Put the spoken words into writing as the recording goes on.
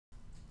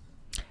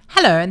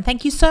Hello, and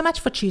thank you so much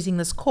for choosing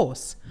this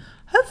course.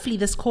 Hopefully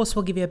this course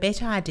will give you a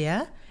better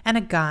idea and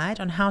a guide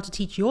on how to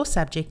teach your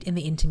subject in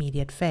the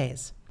intermediate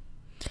phase.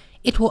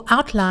 It will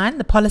outline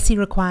the policy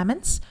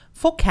requirements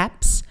for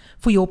CAPS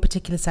for your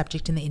particular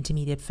subject in the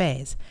intermediate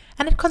phase,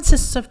 and it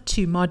consists of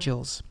 2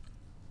 modules.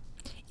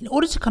 In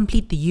order to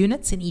complete the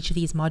units in each of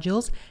these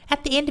modules,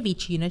 at the end of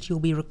each unit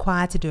you'll be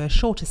required to do a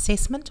short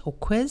assessment or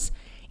quiz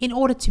in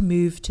order to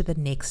move to the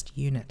next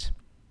unit.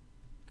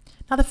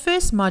 Now the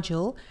first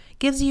module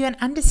gives you an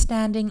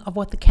understanding of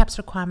what the CAPS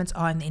requirements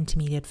are in the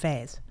intermediate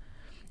phase.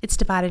 It's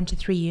divided into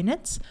 3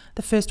 units.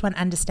 The first one,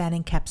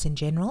 understanding CAPS in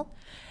general.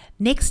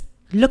 Next,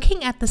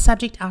 looking at the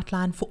subject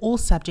outline for all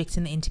subjects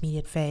in the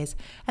intermediate phase.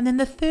 And then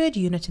the third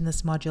unit in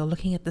this module,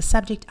 looking at the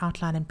subject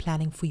outline and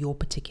planning for your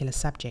particular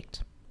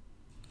subject.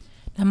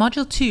 Now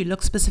module 2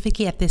 looks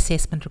specifically at the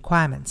assessment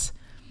requirements.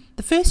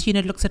 The first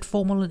unit looks at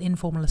formal and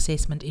informal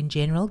assessment in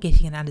general,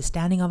 getting an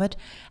understanding of it,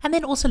 and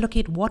then also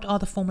looking at what are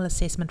the formal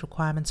assessment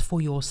requirements for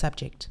your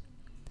subject.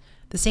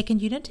 The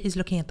second unit is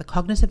looking at the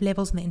cognitive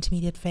levels in the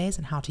intermediate phase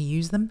and how to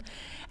use them,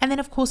 and then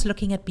of course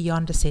looking at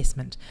beyond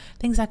assessment.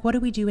 Things like what do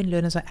we do when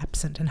learners are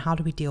absent and how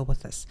do we deal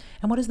with this,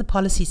 and what does the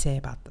policy say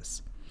about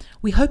this.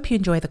 We hope you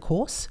enjoy the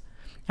course,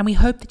 and we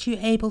hope that you're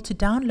able to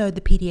download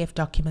the PDF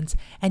documents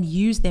and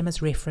use them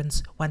as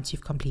reference once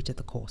you've completed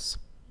the course.